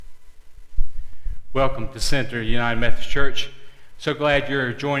Welcome to Center United Methodist Church. So glad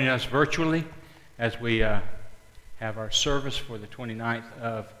you're joining us virtually as we have our service for the 29th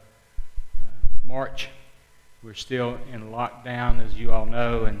of March. We're still in lockdown, as you all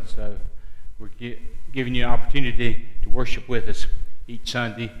know, and so we're giving you an opportunity to worship with us each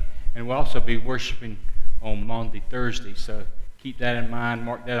Sunday. And we'll also be worshiping on Monday, Thursday, so keep that in mind,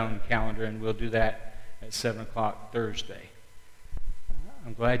 mark that on the calendar, and we'll do that at 7 o'clock Thursday.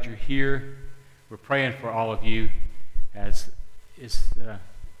 I'm glad you're here. We're praying for all of you as it's a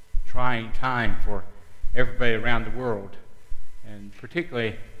trying time for everybody around the world. And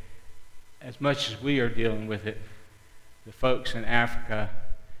particularly, as much as we are dealing with it, the folks in Africa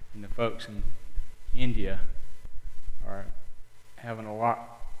and the folks in India are having a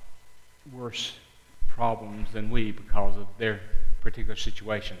lot worse problems than we because of their particular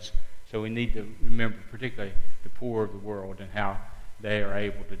situations. So we need to remember particularly the poor of the world and how they are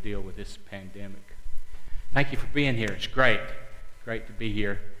able to deal with this pandemic. Thank you for being here. It's great to be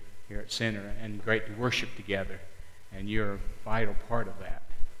here at Center, and great to worship together, and you're a vital part of that.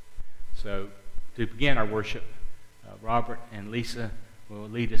 So to begin our worship, Robert and Lisa will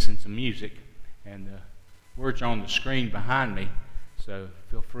lead us in some music, and the words are on the screen behind me, so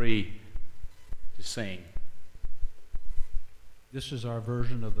feel free to sing. This is our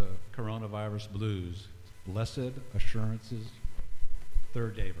version of the Coronavirus Blues, Blessed Assurances,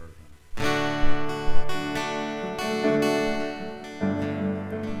 third day version.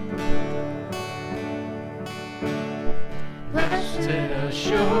 Blessed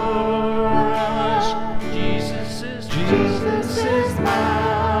assurance, Jesus is mine.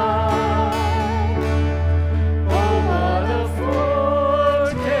 Oh, what a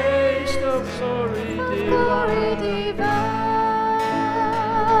foretaste of glory divine,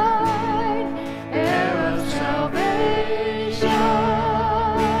 heir of salvation,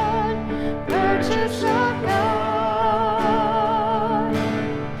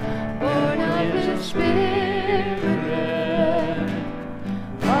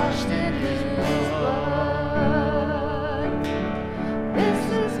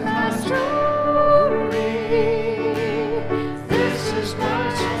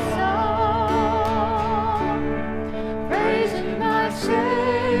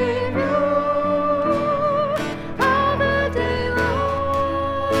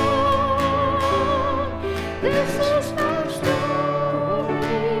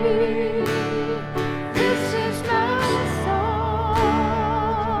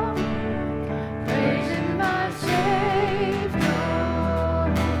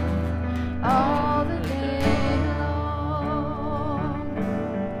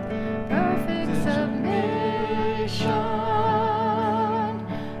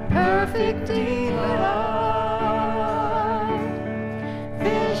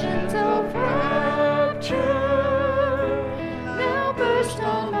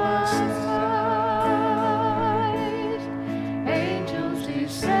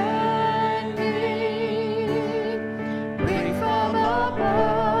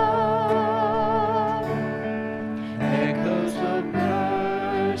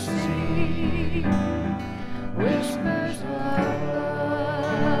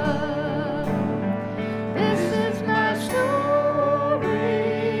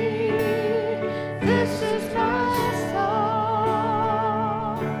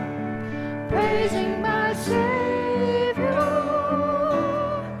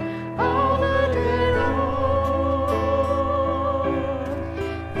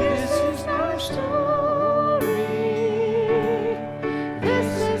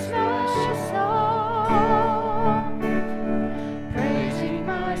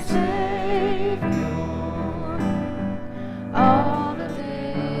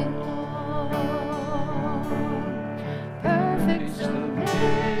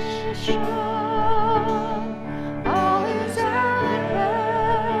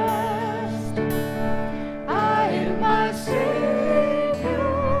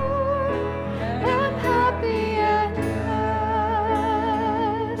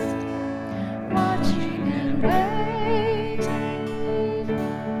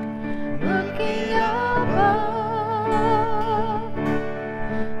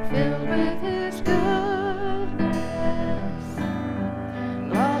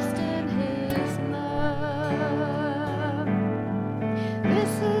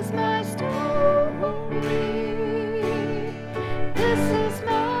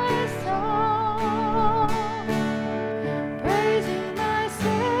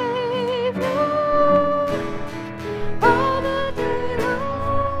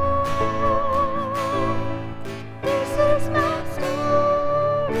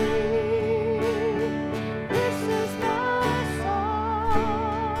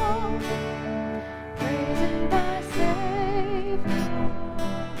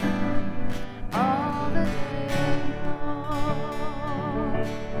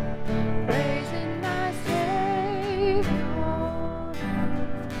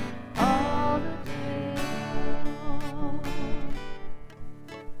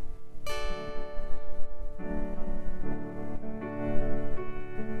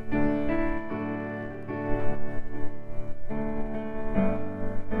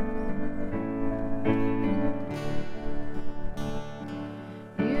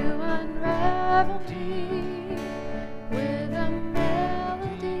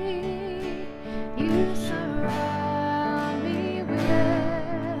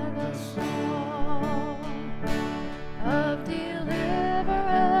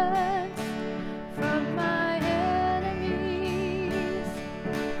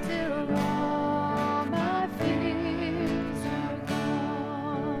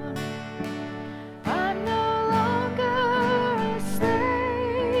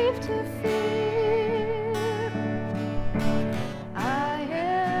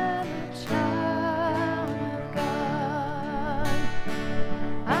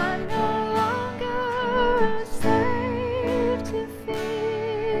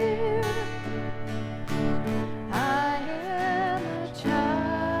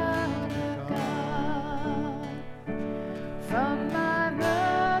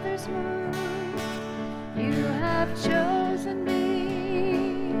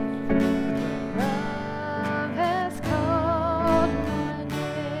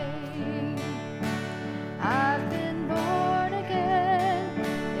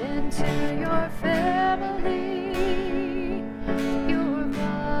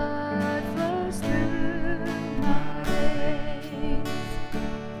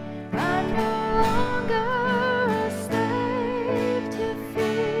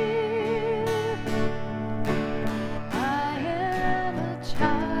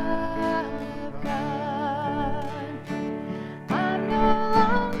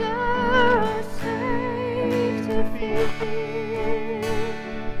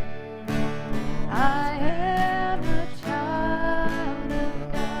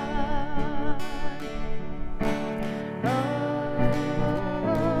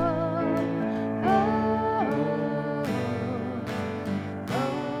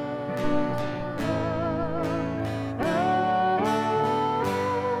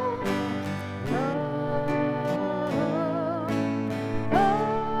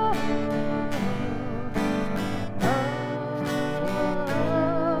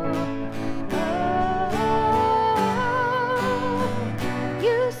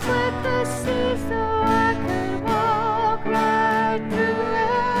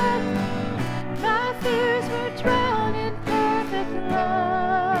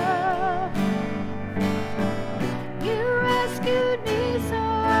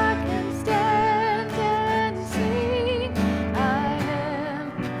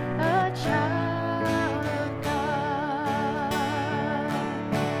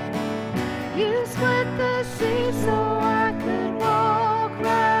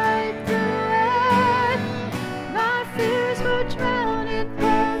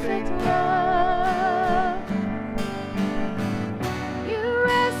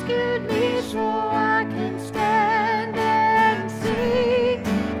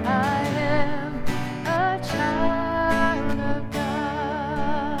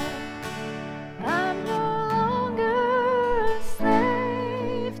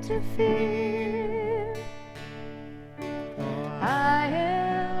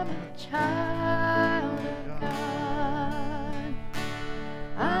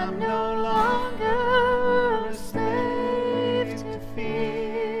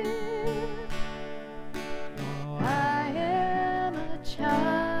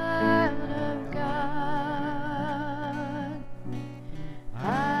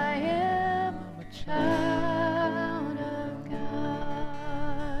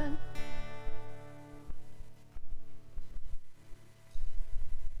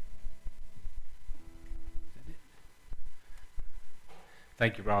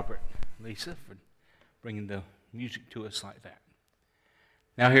 Thank you, Robert, Lisa, for bringing the music to us like that.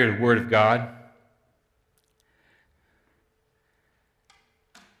 Now hear the Word of God.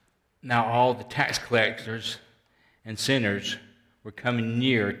 Now all the tax collectors and sinners were coming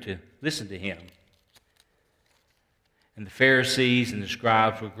near to listen to him. And the Pharisees and the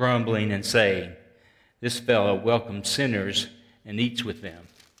scribes were grumbling and saying, "This fellow welcomes sinners and eats with them."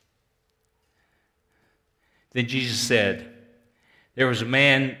 Then Jesus said, "There was a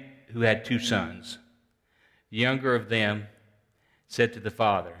man who had 2 sons. The younger of them said to the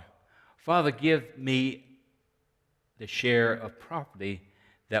father, 'Father, give me the share of property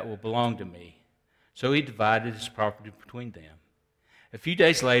that will belong to me.' So he divided his property between them. A few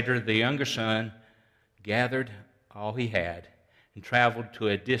days later, the younger son gathered all he had and traveled to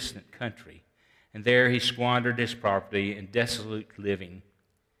a distant country, and there he squandered his property in dissolute living.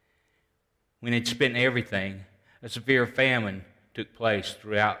 When he'd spent everything, a severe famine took place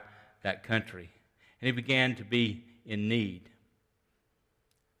throughout that country, and he began to be in need.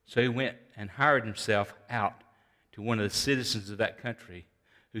 So he went and hired himself out to one of the citizens of that country,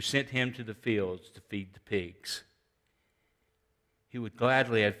 who sent him to the fields to feed the pigs. He would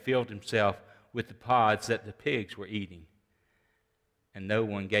gladly have filled himself with the pods that the pigs were eating, and no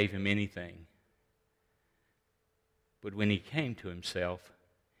one gave him anything. But when he came to himself,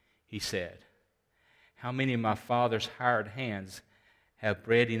 he said, how many of my father's hired hands have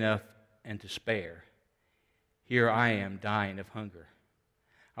bread enough and to spare? Here I am dying of hunger.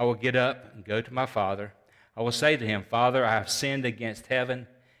 I will get up and go to my father. I will say to him, Father, I have sinned against heaven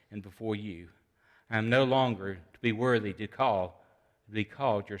and before you. I am no longer to be worthy to be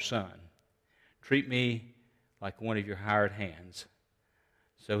called your son. Treat me like one of your hired hands.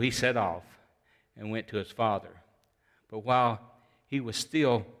 So he set off and went to his father. But while he was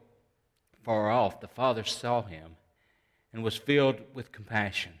still far off, the father saw him and was filled with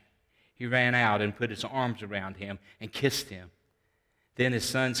compassion. He ran out and put his arms around him and kissed him. Then his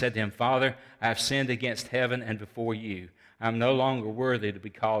son said to him, Father, I have sinned against heaven and before you. I am no longer worthy to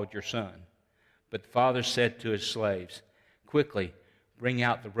be called your son. But the father said to his slaves, quickly, bring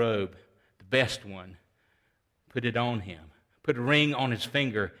out the robe, the best one, put it on him. Put a ring on his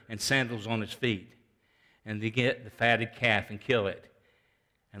finger and sandals on his feet. And then get the fatted calf and kill it.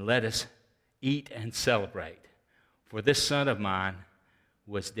 And let us eat and celebrate. For this son of mine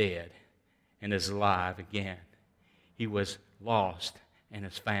was dead and is alive again. He was lost and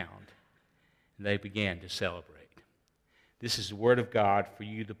is found. And they began to celebrate. This is the word of God for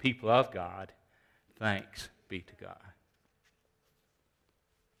you, the people of God. Thanks be to God.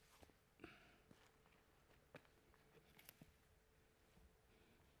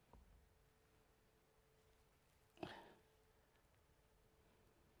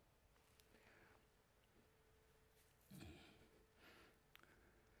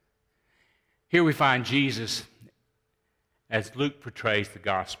 Here we find Jesus, as Luke portrays the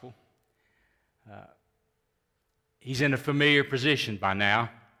gospel. He's in a familiar position by now.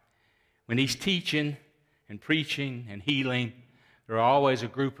 When he's teaching and preaching and healing, there are always a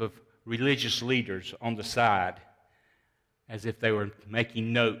group of religious leaders on the side, as if they were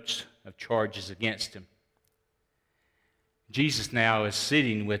making notes of charges against him. Jesus now is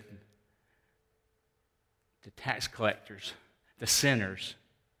sitting with the tax collectors, the sinners.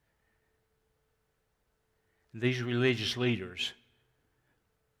 These religious leaders,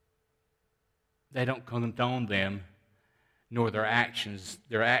 they don't condone them, nor their actions.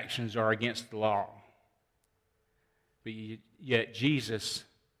 Their actions are against the law. But yet Jesus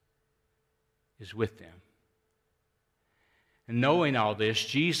is with them. And knowing all this,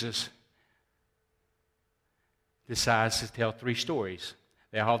 Jesus decides to tell three stories.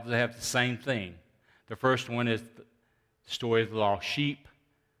 They all have the same thing. The first one is the story of the lost sheep.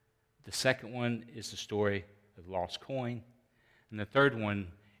 The second one is the story of the lost coin. And the third one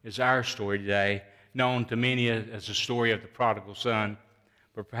is our story today, known to many as the story of the prodigal son,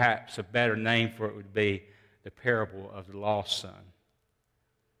 but perhaps a better name for it would be the parable of the lost son.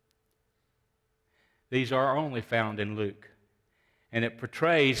 These are only found in Luke, and it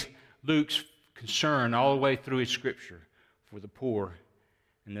portrays Luke's concern all the way through his scripture for the poor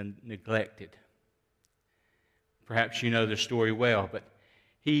and the neglected. Perhaps you know the story well, but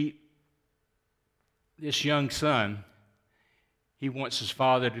this young son, he wants his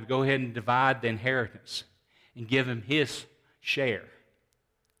father to go ahead and divide the inheritance and give him his share.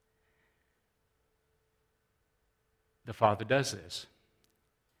 The father does this.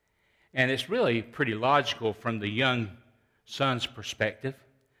 And it's really pretty logical from the young son's perspective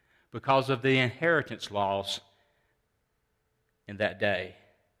because of the inheritance laws in that day.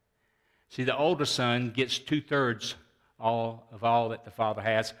 See, the older son gets 2/3 of all that the father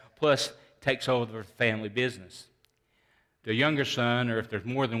has, plus takes over the family business. The younger son, or if there's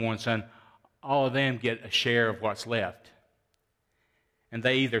more than one son, all of them get a share of what's left. And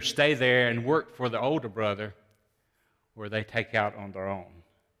they either stay there and work for the older brother, or they take out on their own.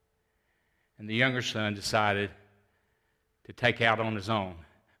 And the younger son decided to take out on his own,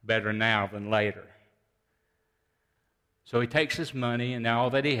 better now than later. So he takes his money and all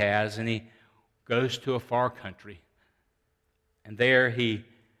that he has, and he goes to a far country. And there he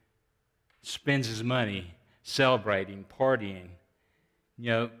spends his money celebrating, partying,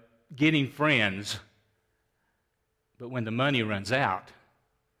 getting friends. But when the money runs out,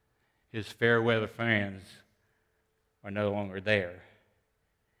 his fair weather friends are no longer there.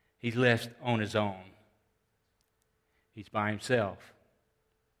 He's left on his own. He's by himself.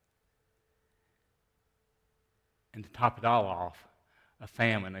 And to top it all off, a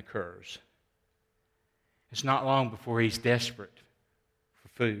famine occurs. It's not long before he's desperate for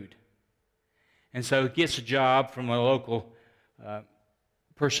food. And so he gets a job from a local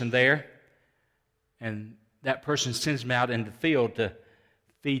person there, and that person sends him out in the field to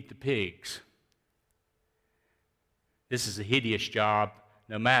feed the pigs. This is a hideous job,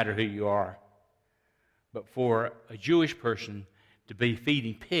 no matter who you are. But for a Jewish person to be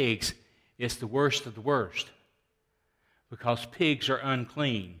feeding pigs, it's the worst of the worst, because pigs are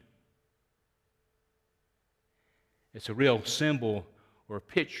unclean. It's a real symbol or a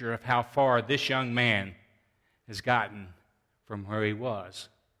picture of how far this young man has gotten from where he was.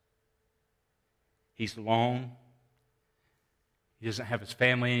 He's alone. He doesn't have his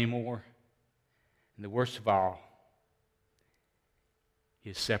family anymore. And the worst of all, he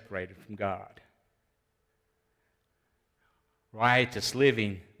is separated from God. Riotous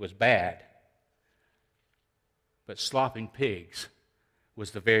living was bad, but slopping pigs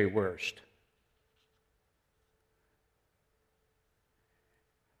was the very worst.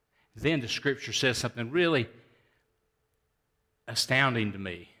 Then the scripture says something really astounding to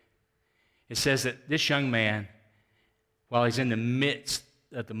me. It says that this young man, while he's in the midst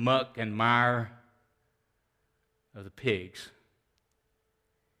of the muck and mire of the pigs,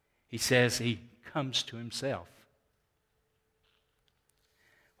 he says he comes to himself.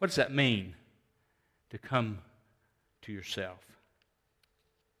 What does that mean, to come to yourself?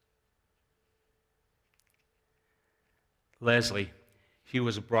 Leslie, she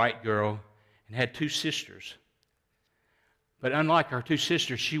was a bright girl and had 2 sisters. But unlike her 2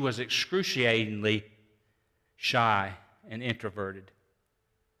 sisters, she was excruciatingly shy and introverted.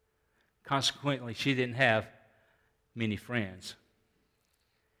 Consequently, she didn't have many friends.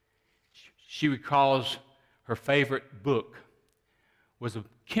 She recalls her favorite book was a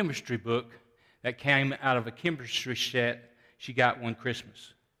chemistry book that came out of a chemistry set she got one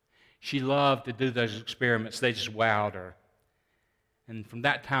Christmas. She loved to do those experiments. They just wowed her. And from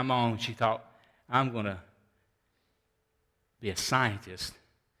that time on, she thought, I'm going to be a scientist,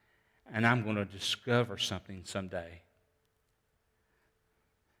 and I'm going to discover something someday.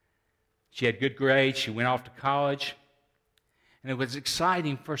 She had good grades. She went off to college, and it was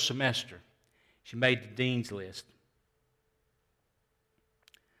exciting first semester. She made the dean's list.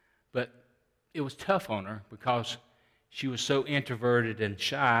 But it was tough on her because she was so introverted and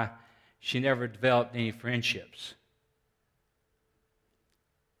shy, she never developed any friendships.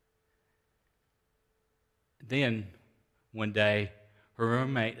 Then, one day, her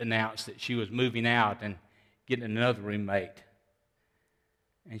roommate announced that she was moving out and getting another roommate.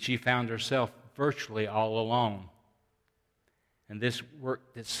 And she found herself virtually all alone. And this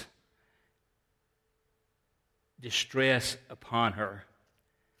worked this distress upon her.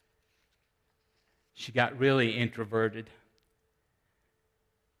 She got really introverted.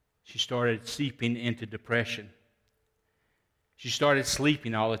 She started seeping into depression. She started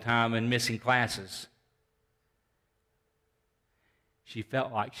sleeping all the time and missing classes. She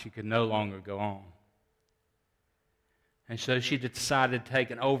felt like she could no longer go on. And so she decided to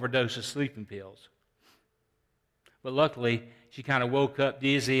take an overdose of sleeping pills. But luckily, she kind of woke up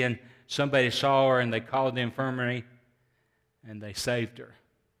dizzy, and somebody saw her, and they called the infirmary, and they saved her.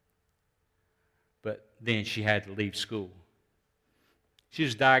 But then she had to leave school. She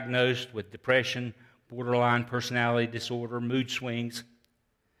was diagnosed with depression, borderline personality disorder, mood swings.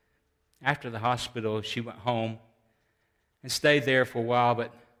 After the hospital, she went home and stayed there for a while,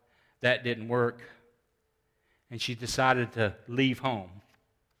 but that didn't work. And she decided to leave home.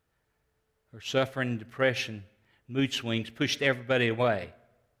 Her suffering, depression, mood swings pushed everybody away.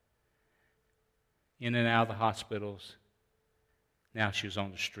 In and out of the hospitals. Now she was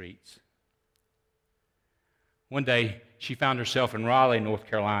on the streets. One day, she found herself in Raleigh, North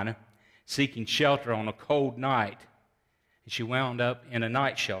Carolina, seeking shelter on a cold night. And she wound up in a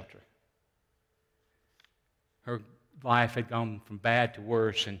night shelter. Her life had gone from bad to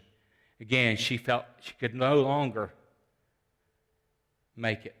worse, and again, she felt she could no longer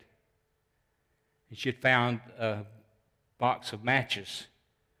make it. And she had found a box of matches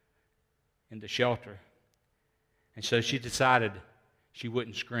in the shelter. And so she decided she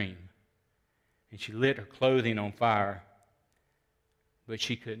wouldn't scream. And she lit her clothing on fire, but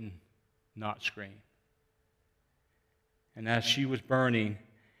she couldn't not scream. And as she was burning,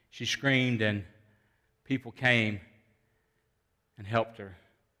 she screamed, and people came and helped her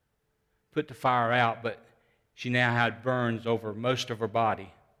put the fire out, but she now had burns over most of her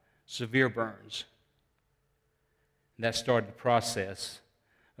body, severe burns. And that started the process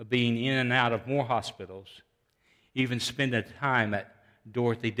of being in and out of more hospitals, even spending time at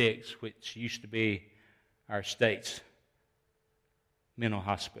Dorothy Dix, which used to be our state's mental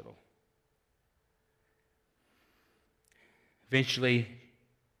hospital. Eventually,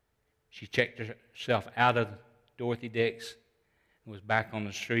 she checked herself out of Dorothy Dix and was back on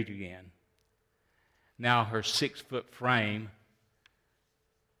the street again. Now her 6-foot frame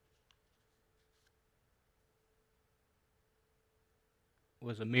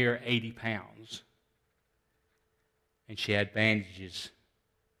was a mere 80 pounds. and she had bandages,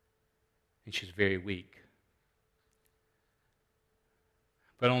 and she was very weak.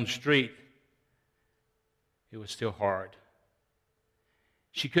 But on the street, it was still hard.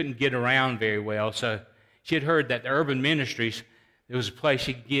 She couldn't get around very well, so she had heard that the urban ministries, there was a place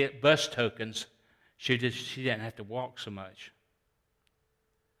she could get bus tokens. She didn't have to walk so much.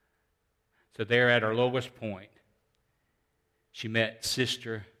 So there at her lowest point, she met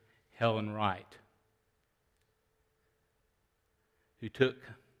Sister Helen Wright, who took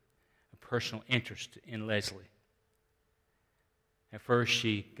a personal interest in Leslie. At first,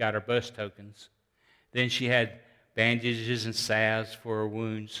 she got her bus tokens. Then she had bandages and salves for her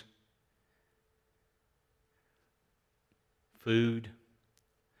wounds, food,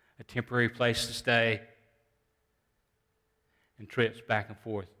 a temporary place to stay, and trips back and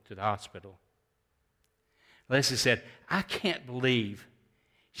forth to the hospital. Leslie said, I can't believe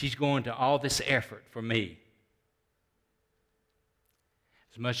she's going to all this effort for me.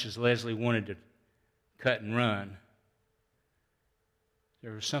 As much as Leslie wanted to cut and run,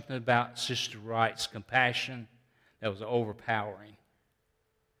 there was something about Sister Wright's compassion that was overpowering.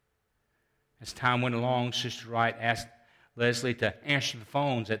 As time went along, Sister Wright asked Leslie to answer the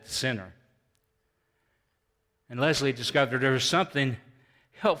phones at the center. And Leslie discovered there was something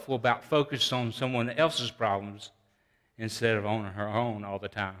helpful about focusing on someone else's problems instead of on her own all the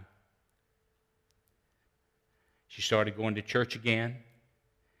time. She started going to church again.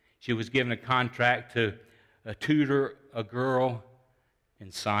 She was given a contract to tutor a girl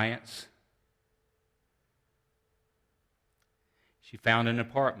in science. She found an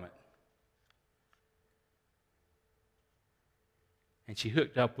apartment. And she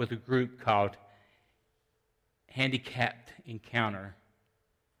hooked up with a group called Handicapped Encounter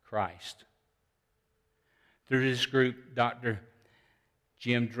Christ. Through this group, Dr.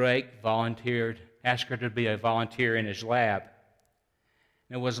 Jim Drake asked her to be a volunteer in his lab.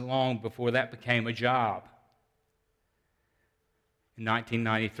 And it wasn't long before that became a job. In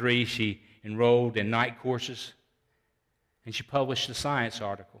 1993, she enrolled in night courses, and she published a science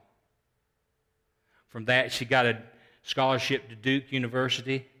article. From that, she got a scholarship to Duke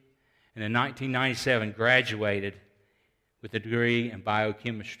University, and in 1997 graduated with a degree in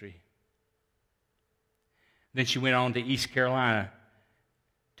biochemistry. Then she went on to East Carolina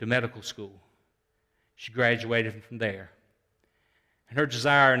to medical school. She graduated from there. And her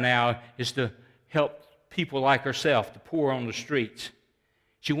desire now is to help people like herself, the poor on the streets.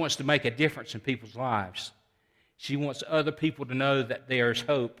 She wants to make a difference in people's lives. She wants other people to know that there is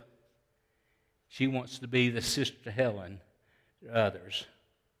hope. She wants to be the Sister Helen to others.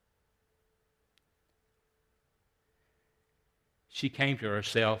 She came to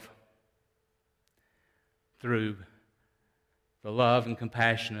herself through the love and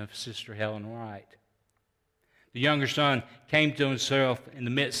compassion of Sister Helen Wright. The younger son came to himself in the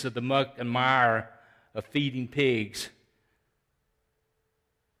midst of the muck and mire of feeding pigs.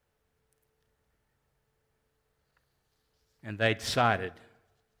 And they decided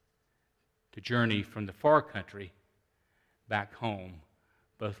to journey from the far country back home,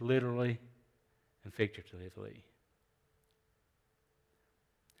 both literally and figuratively.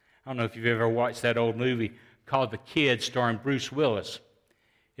 I don't know if you've ever watched that old movie called The Kid, starring Bruce Willis.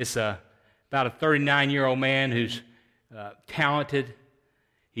 It's about a 39-year-old man who's talented.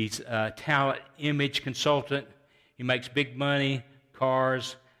 He's a talent image consultant. He makes big money,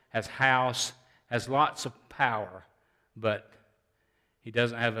 cars, has a house, has lots of power, but he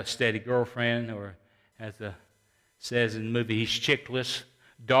doesn't have a steady girlfriend, or as it says in the movie, he's chickless,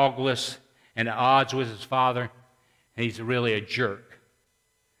 dogless, and at odds with his father, and he's really a jerk.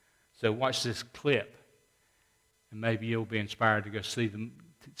 So watch this clip, and maybe you'll be inspired to go see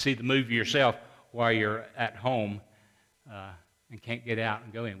the movie yourself while you're at home and can't get out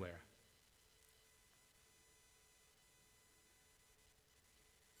and go anywhere.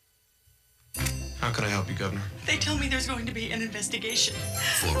 How can I help you, Governor? They tell me there's going to be an investigation.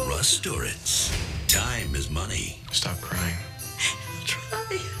 For Russ Duritz, time is money. Stop crying.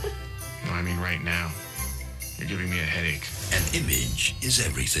 Try. No, I mean right now. You're giving me a headache. An image is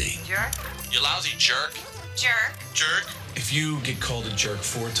everything. Jerk. You lousy jerk. Jerk. Jerk. If you get called a jerk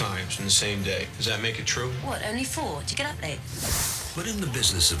 4 times in the same day, does that make it true? What, only 4? Did you get up late? But in the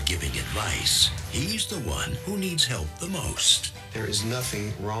business of giving advice, he's the one who needs help the most. There is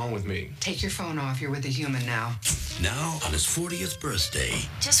nothing wrong with me. Take your phone off. You're with a human now. Now, on his 40th birthday,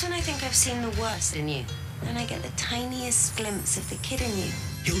 Just when I think I've seen the worst in you, then I get the tiniest glimpse of the kid in you.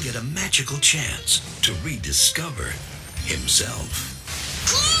 he'll get a magical chance to rediscover himself.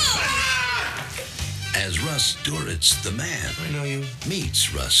 As Russ Duritz, the man, I know you.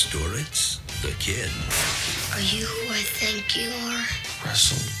 meets Russ Duritz, the Kid. Are you who I think you are?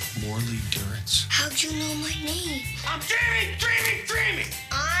 Russell Morley Duritz. How'd you know my name? I'm dreaming!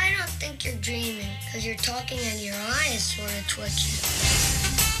 I don't think you're dreaming, because you're talking and your eye is sort of twitching.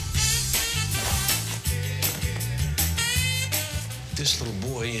 This little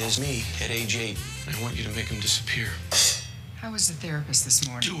boy is me at age 8. I want you to make him disappear. How was the therapist this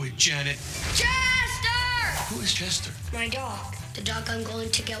morning? Do it, Janet. Chester! Who is Chester? My dog. The dog I'm going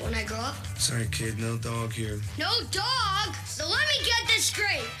to get when I grow up. Sorry, kid. No dog here. No dog? So let me get this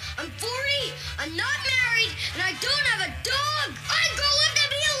straight. I'm 40, I'm not married, and I don't have a dog. I grow up to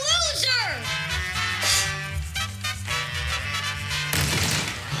be a loser!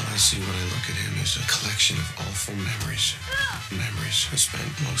 All I see when I look at him is a collection of awful memories. Memories I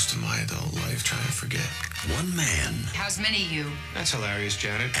spent most of my adult life trying to forget. One man How's many you? That's hilarious,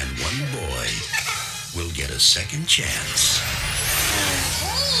 Janet. and one boy will get a second chance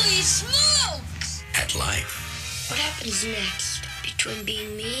Holy smokes! at life. What happens next between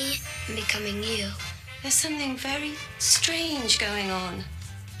being me and becoming you? There's something very strange going on.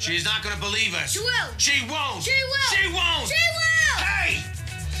 She's not gonna believe us. She will! She won't. She will! She won't. She will! Hey!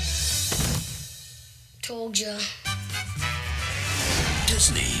 Told ya.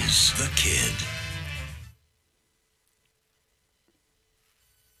 Disney's The Kid.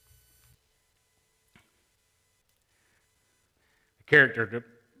 The character that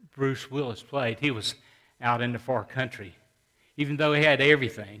Bruce Willis played, he was out in the far country. Even though he had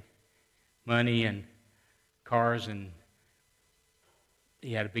everything, money and cars, and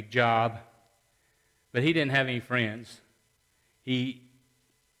he had a big job, but he didn't have any friends. People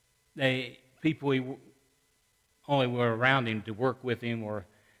he only were around him to work with him, or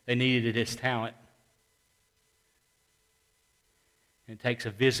they needed his talent. And it takes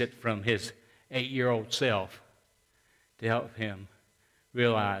a visit from his 8-year-old self to help him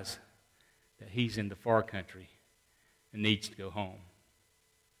realize that he's in the far country and needs to go home.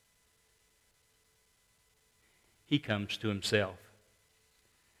 He comes to himself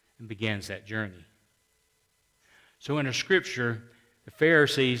and begins that journey. So in the scripture, the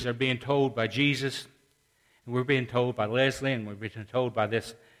Pharisees are being told by Jesus, and we're being told by Leslie, and we're being told by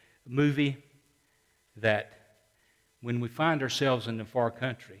this movie, that when we find ourselves in the far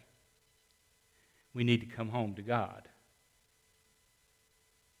country, we need to come home to God.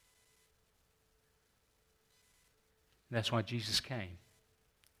 And that's why Jesus came.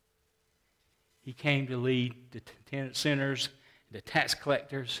 He came to lead the sinners, the tax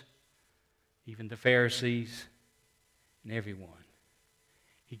collectors, even the Pharisees, and everyone.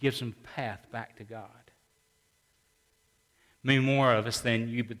 He gives them a path back to God. Many more of us than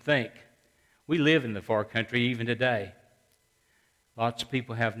you would think. We live in the far country even today. Lots of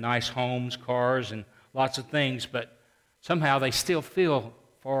people have nice homes, cars, and lots of things, but somehow they still feel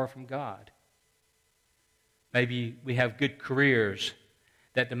far from God. Maybe we have good careers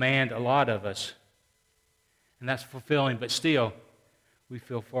that demand a lot of us, and that's fulfilling, but still we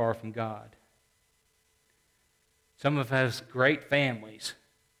feel far from God. Some of us have great families,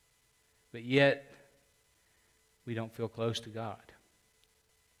 but yet we don't feel close to God.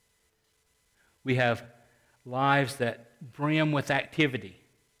 We have lives that brim with activity,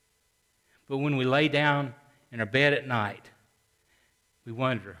 but when we lay down in our bed at night, we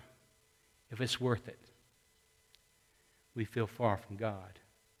wonder if it's worth it. We feel far from God.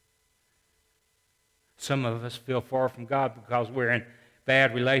 Some of us feel far from God because we're in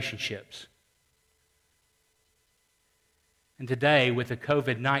bad relationships. And today, with the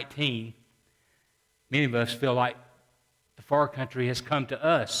COVID-19, many of us feel like the far country has come to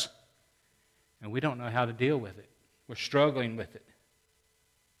us, and we don't know how to deal with it. We're struggling with it.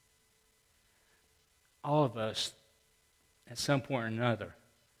 All of us, at some point or another,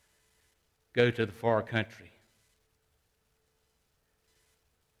 go to the far country.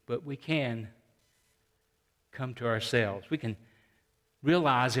 But we can come to ourselves. We can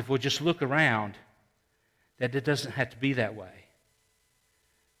realize, if we'll just look around, that it doesn't have to be that way.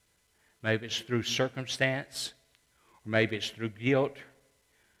 Maybe it's through circumstance, or maybe it's through guilt,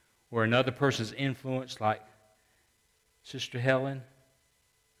 or another person's influence like Sister Helen.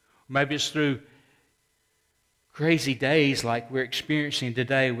 Or maybe it's through crazy days like we're experiencing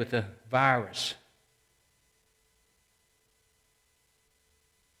today with the virus.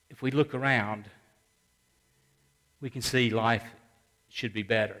 If we look around, we can see life should be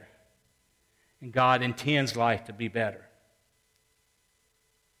better. And God intends life to be better.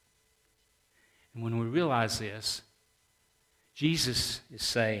 And when we realize this, Jesus is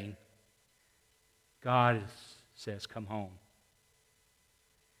saying, God says, come home.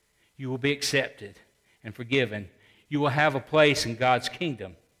 You will be accepted and forgiven. You will have a place in God's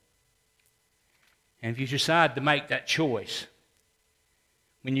kingdom. And if you decide to make that choice,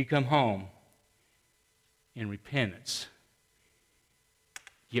 when you come home in repentance,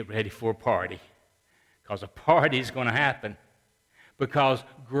 get ready for a party. Because a party is going to happen. Because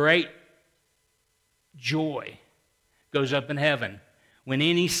great joy goes up in heaven when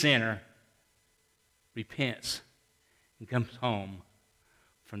any sinner repents and comes home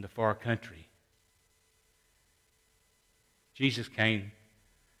from the far country. Jesus came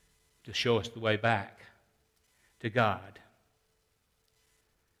to show us the way back to God.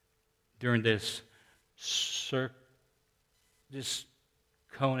 During this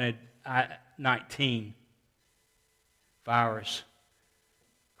COVID-19 virus,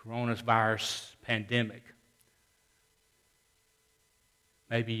 coronavirus pandemic,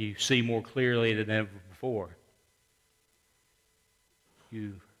 maybe you see more clearly than ever before.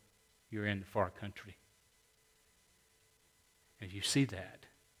 You're in the far country. If you see that,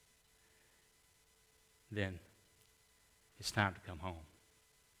 then it's time to come home.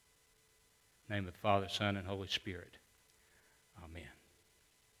 In the name of the Father, Son, and Holy Spirit. Amen.